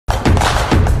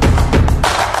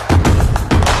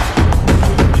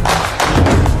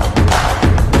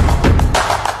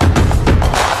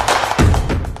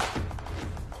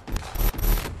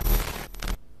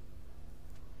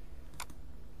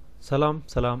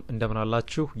ሰላም እንደምን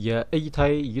አላችሁ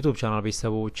የእይታይ ዩቲዩብ ቻናል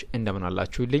ቤተሰቦች እንደምን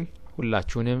አላችሁልኝ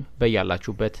ሁላችሁንም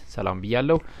በያላችሁበት ሰላም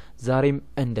ብያለሁ ዛሬም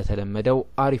እንደተለመደው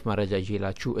አሪፍ መረጃ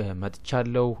ይዤላችሁ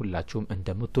መጥቻለሁ ሁላችሁም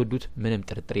እንደምትወዱት ምንም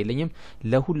ጥርጥር የለኝም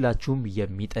ለሁላችሁም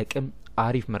የሚጠቅም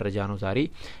አሪፍ መረጃ ነው ዛሬ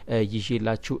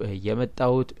ይዤላችሁ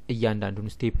የመጣሁት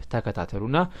እያንዳንዱን ስቴፕ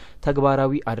ተከታተሉና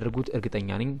ተግባራዊ አድርጉት እርግጠኛ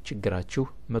ነኝ ችግራችሁ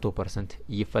 100%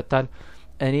 ይፈታል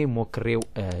እኔ ሞክሬው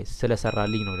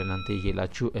ስለሰራልኝ ነው ለናንተ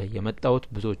ይዤላችሁ የመጣሁት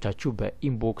ብዙዎቻችሁ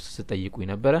በኢንቦክስ ስጠይቁኝ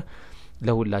ነበር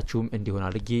ለሁላችሁም እንዲሆን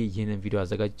አድርጌ ይህንን ቪዲዮ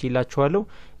አዘጋጅቼላችኋለሁ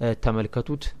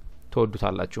ተመልከቱት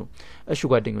ተወዱታላችሁ እሺ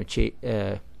ጓደኞቼ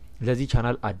ለዚህ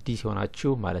ቻናል አዲስ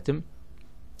ሆናችሁ ማለትም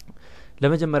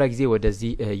ለመጀመሪያ ጊዜ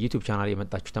ወደዚህ ዩቲዩብ ቻናል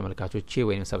የመጣችሁ ተመልካቾቼ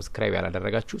ወይንም ሰብስክራይብ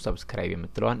ያላደረጋችሁ ሰብስክራይብ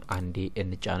የምትለዋን አንዴ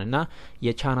እንጫንና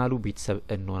የቻናሉ ቤተሰብ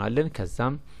እንሆናለን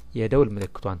ከዛም የደውል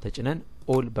ምልክቷን ተጭነን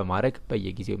ኦል በማድረግ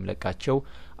በየጊዜው የሚለቃቸው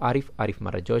አሪፍ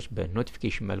መረጃዎች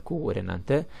በኖቲፊኬሽን መልኩ ወደናንተ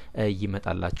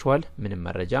ይመጣላችኋል ምንም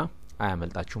መረጃ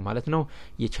አያመልጣችሁ ማለት ነው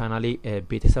የቻናሌ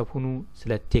ቤተሰብ ሁኑ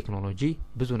ስለ ቴክኖሎጂ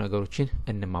ብዙ ነገሮችን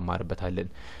እንማማርበታለን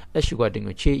እሺ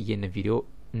ጓደኞቼ ይህንን ቪዲዮ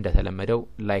እንደተለመደው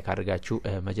ላይክ አድርጋችሁ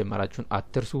መጀመራችሁን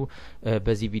አትርሱ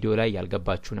በዚህ ቪዲዮ ላይ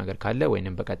ያልገባችሁ ነገር ካለ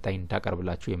ወይንም በቀጣይ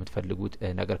እንዳቀርብላችሁ የምትፈልጉት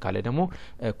ነገር ካለ ደግሞ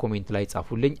ኮሜንት ላይ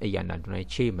ጻፉልኝ እያንዳንዱን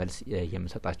አይቼ መልስ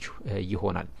የምሰጣችሁ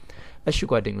ይሆናል እሺ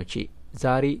ጓደኞቼ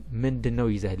ዛሬ ምንድነው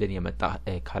ይዘህልን የመጣ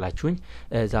ካላችሁኝ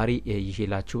ዛሬ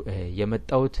ይዤላችሁ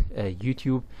የመጣሁት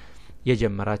ዩቲዩብ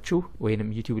የጀመራችሁ ወይንም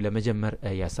ዩቲዩብ ለመጀመር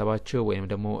ያሰባችሁ ወይንም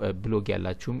ደግሞ ብሎግ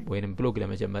ያላችሁም ወይንም ብሎግ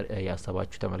ለመጀመር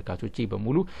ያሰባችሁ ተመልካቾቼ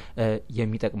በሙሉ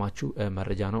የሚጠቅማችሁ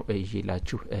መረጃ ነው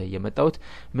ይዤላችሁ የመጣሁት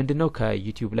ምንድነው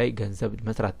ከዩቲዩብ ላይ ገንዘብ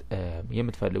መስራት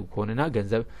የምትፈልጉ ከሆነና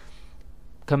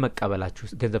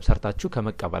ገንዘብ ሰርታችሁ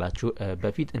ከመቀበላችሁ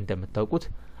በፊት እንደምታውቁት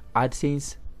አድሴንስ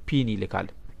ፒን ይልካል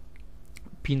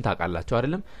ፒን ታቃላችሁ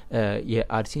አይደለም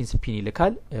የአድሴንስ ፒን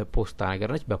ይልካል ፖስታ ነገር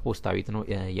ነች በፖስታ ቤት ነው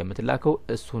የምትላከው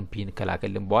እሱን ፒን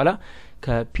ከላከልን በኋላ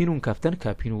ከፒኑን ከፍተን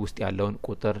ከፒኑ ውስጥ ያለውን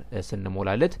ቁጥር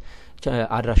ስንሞላለት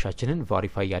አድራሻችንን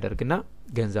ቬሪፋይ ያደርግና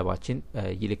ገንዘባችን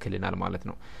ይልክልናል ማለት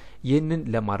ነው ይህንን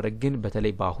ለማድረግ ግን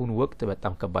በተለይ በአሁኑ ወቅት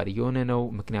በጣም ከባድ እየሆነ ነው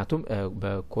ምክንያቱም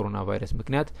በኮሮና ቫይረስ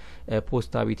ምክንያት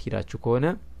ፖስታ ቤት ሄዳችሁ ከሆነ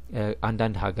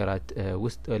አንዳንድ ሀገራት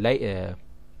ውስጥ ላይ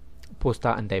ፖስታ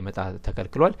እንዳይመጣ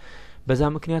ተከልክሏል በዛ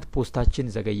ምክንያት ፖስታችን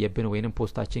ዘገየብን ወይንም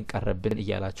ፖስታችን ቀረብን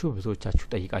እያላችሁ ብዙዎቻችሁ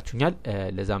ጠይቃችሁኛል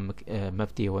ለዛም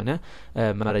መፍትሄ የሆነ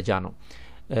መረጃ ነው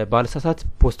ባለሳሳት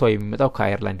ፖስታው የሚመጣው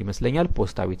ከአየርላንድ ይመስለኛል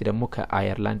ፖስታ ቤት ደግሞ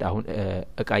ከአየርላንድ አሁን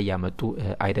እቃ ያመጡ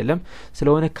አይደለም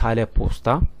ስለሆነ ካለ ፖስታ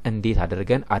እንዴት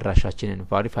አድርገን አድራሻችንን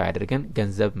ቬሪፋይ አድርገን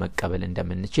ገንዘብ መቀበል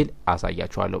እንደምንችል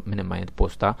አሳያችኋለሁ ምንም አይነት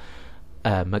ፖስታ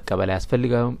መቀበል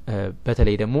አያስፈልጋም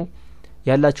በተለይ ደግሞ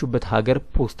ያላችሁበት ሀገር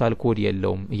ፖስታል ኮድ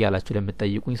የለውም እያላችሁ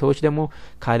ለምትጠይቁኝ ሰዎች ደግሞ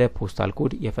ካለ ፖስታል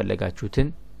ኮድ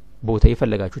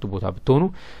የፈለጋችሁት ቦታ ብትሆኑ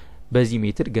በዚህ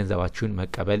ሜትድ ገንዘባችሁን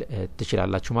መቀበል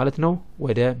ትችላላችሁ ማለት ነው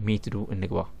ወደ ሜትዱ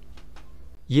እንግባ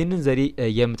ይህንን ዘዴ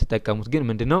የምትጠቀሙት ግን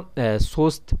ምንድነው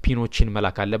 3 ፒኖችን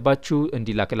መላክ አለባችሁ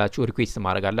እንዲላክላችሁ ሪኩዌስት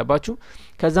ማድረግ አለባችሁ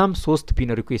ከዛም 3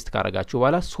 ፒን ሪኩዌስት ካረጋችሁ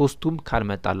በኋላ 3ቱም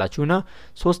ካልመጣላችሁና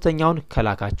ሶስተኛውን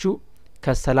ከላካችሁ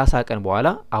ከ30 ቀን በኋላ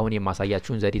አሁን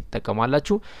የማሳያችሁን ዘዴ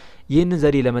ተጠቀማላችሁ ይህንን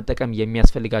ዘዴ ለመጠቀም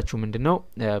የሚያስፈልጋችሁ ምንድነው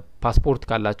ፓስፖርት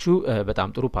ካላችሁ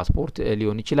በጣም ጥሩ ፓስፖርት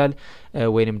ሊሆን ይችላል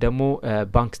ወይንም ደግሞ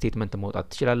ባንክ ስቴትመንት ማውጣት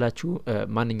ትችላላችሁ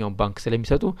ማንኛውም ባንክ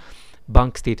ስለሚሰጡ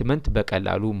ባንክ ስቴትመንት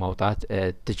በቀላሉ ማውጣት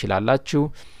ትችላላችሁ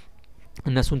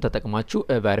እነሱን ተጠቅማችሁ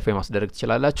ቬሪፋይ ማስደረግ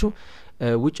ትችላላችሁ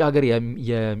ውጭ ሀገር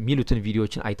የሚሉትን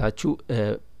ቪዲዮዎችን አይታችሁ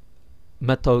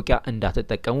መታወቂያ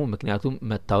እንዳትጠቀሙ ምክንያቱም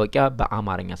መታወቂያ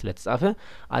በአማርኛ ስለተጻፈ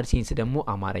አድሴንስ ደግሞ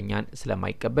አማርኛን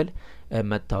ስለማይቀበል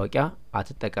መታወቂያ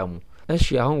አትጠቀሙ እሺ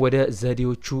አሁን ወደ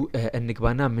ዘዴዎቹ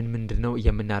እንግባና ምንድነው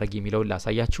የምናደርግ የሚለው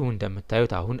ላሳያችሁ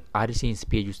እንደምታዩት አሁን አድሴንስ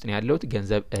ፔጅ ውስጥ ነው ያለሁት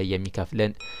ገንዘብ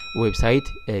የሚከፍለን ዌብሳይት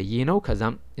ይህ ነው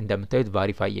ከዛም እንደምታዩት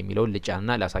ቬሪፋይ የሚለው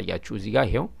ልጫንና ላሳያችሁ እዚህ ጋር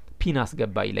ይሄው ፒን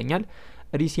አስገባ ይለኛል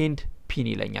ሪሴንድ ፒን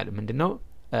ይለኛል ምንድነው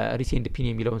ሪሴንድ ፒን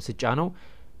የሚለውን ስጫ ነው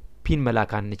ፒን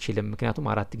መላክ አንችልም ምክንያቱም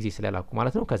 4 ጊዜ ስለላኩ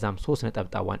ማለት ነው ከዛም 3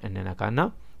 ነጥብጣዋን እንነካና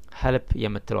ሄልፕ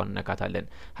የምትለዋን እንነካታለን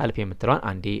ሄልፕ የምትለዋን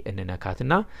አንዴ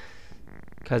እንነካትና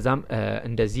ከዛም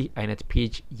እንደዚህ አይነት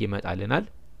ፔጅ ይመጣልናል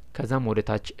ከዛም ወደ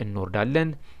ታች እንወርዳለን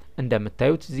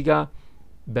እንደምታዩት እዚህ ጋር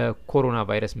በኮሮና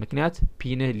ቫይረስ ምክንያት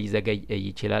ፒን ሊዘገይ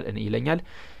ይችላል ይለኛል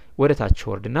ወደ ታች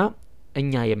ወርድና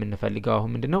እኛ የምንፈልገው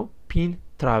አሁን ምንድነው ፒን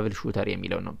ትራቭል ሹተር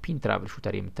የሚለው ነው ፒን ትራቭል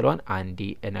ሹተር የምትለዋን አንዴ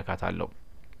እነካታለሁ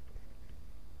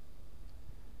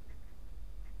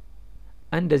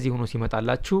እንደዚህ ሆኖ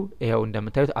ሲመጣላችሁ ይሄው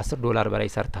እንደምታዩት $10 በላይ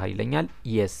ሰርተሃል ይለኛል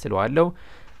yes ስለዋለው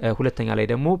ሁለተኛ ላይ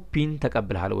ደግሞ ፒን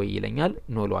ተቀብለሃል ወይ ይለኛል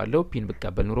ኖ ለዋለው ፒን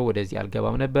ብቀበል ኑሮ ወደዚህ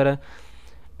አልገባም ነበር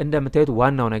እንደምታዩት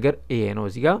ዋናው ነገር ይሄ ነው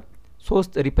እዚህ ጋር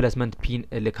 3 ሪፕሌስመንት ፒን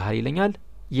ልካል ይለኛል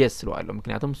yes ስለዋለሁ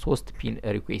ምክንያቱም 3 ፒን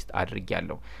ሪኩዌስት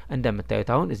አድርጌያለሁ እንደምታዩት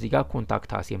አሁን እዚህ ጋር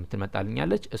ኮንታክት አስ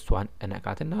የምትመጣልኛለች እሷን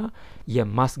እነካትና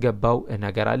የማስገባው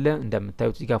ነገር አለ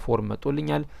እንደምታዩት እዚህ ጋር ፎርም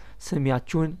መጥቶልኛል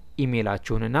ስሚያችሁን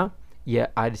ኢሜይላችሁንና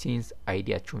የአድሴንስ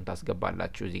አይዲያችሁን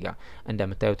ታስገባላችሁ እዚህ ጋር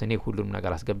እንደምታዩት እኔ ሁሉንም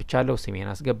ነገር አስገብቻለሁ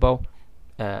ስሜን አስገባው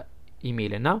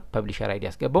ኢሜይል እና ፐብሊሸር አይዲ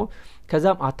አስገባው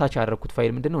ከዛም አታች ያደረኩት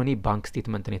ፋይል ምንድነው እኔ ባንክ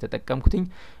ስቴትመንት ነው የተጠቀምኩትኝ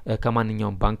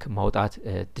ከማንኛውም ባንክ ማውጣት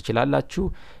ትችላላችሁ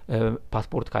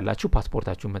ፓስፖርት ካላችሁ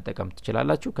ፓስፖርታችሁን መጠቀም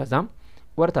ትችላላችሁ ከዛም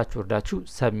ወርታችሁ ወርዳችሁ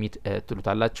ሰብሚት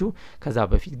ትሉታላችሁ ከዛ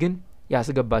በፊት ግን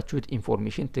ያስገባችሁት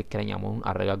ኢንፎርሜሽን ትክክለኛ መሆኑን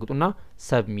አረጋግጡና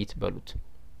ሰብሚት በሉት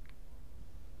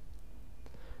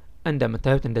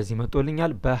እንደምታዩት እንደዚህ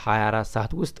መጥቶልኛል በ24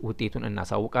 ሰዓት ውስጥ ውጤቱን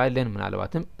እናሳውቃለን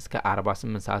ምናልባትም እስከ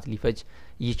 48 ሰዓት ሊፈጅ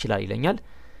ይችላል ይለኛል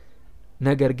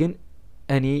ነገር ግን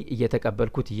እኔ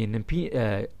እየተቀበልኩት ይህንን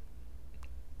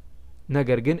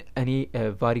ነገር ግን እኔ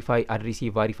ቫሪፋይ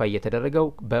አድሬሲ ቫሪፋይ የተደረገው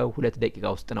በ2 ደቂቃ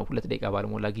ውስጥ ነው 2 ደቂቃ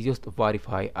ባልሞላ ጊዜ ውስጥ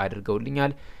ቫሪፋይ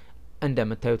አድርገውልኛል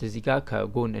እንደምታዩት እዚህ ጋር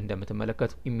ከጎን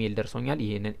እንደምትመለከቱ ኢሜይል ደርሶኛል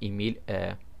ይህንን ኢሜይል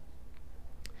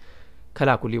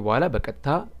ከላኩሊ በኋላ በቀጥታ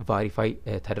ቫሪፋይ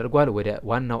ተደርጓል ወደ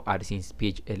ዋናው አድሴንስ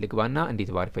ፔጅ ልግባና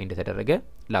እንዴት ቫሪፋይ እንደተደረገ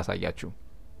ላሳያችሁ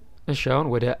እሺ አሁን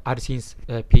ወደ አድሴንስ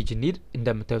ፔጅ እንሂድ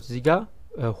እንደምታዩት እዚህ ጋር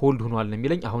ሆልድ ሆኗል ነው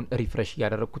የሚለኝ አሁን ሪፍሬሽ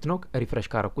ያደረኩት ነው ሪፍሬሽ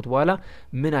ካረኩት በኋላ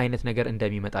ምን አይነት ነገር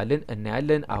እንደሚመጣልን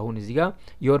እናያለን አሁን እዚህ ጋር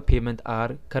your payment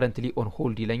are currently on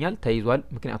hold ይለኛል ተይዟል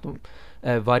ምክንያቱም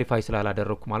ቫሪፋይ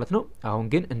ስላላደረኩ ማለት ነው አሁን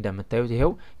ግን እንደምታዩት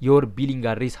ይሄው your billing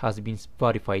address has been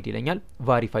verified ይለኛል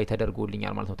ቫሪፋይ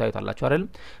ተደርጎልኛል ማለት ነው ታዩታላችሁ አይደል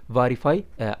ቫሪፋይ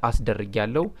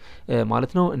አስደርጊያለሁ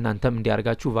ማለት ነው እናንተም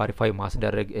እንዲያርጋችሁ ቫሪፋይ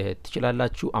ማስደረግ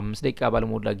ትችላላችሁ 5 ደቂቃ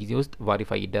ባልሞላ ጊዜ ውስጥ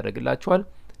ቫሪፋይ ይደረግላችኋል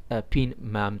ፒን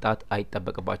ማምጣት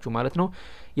አይጠበቅባችሁ ማለት ነው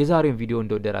የዛሬውን ቪዲዮ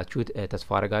እንደወደዳችሁት ተስፋ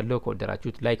አረጋለሁ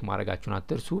ከወደዳችሁት ላይክ ማድረጋችሁን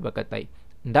አትርሱ በቀጣይ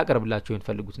እንዳቀርብላችሁ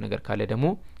የምትፈልጉት ነገር ካለ ደግሞ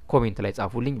ኮሜንት ላይ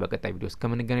ጻፉልኝ በቀጣይ ቪዲዮ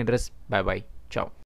እስከምንገናኝ ድረስ ባይ ባይ ቻው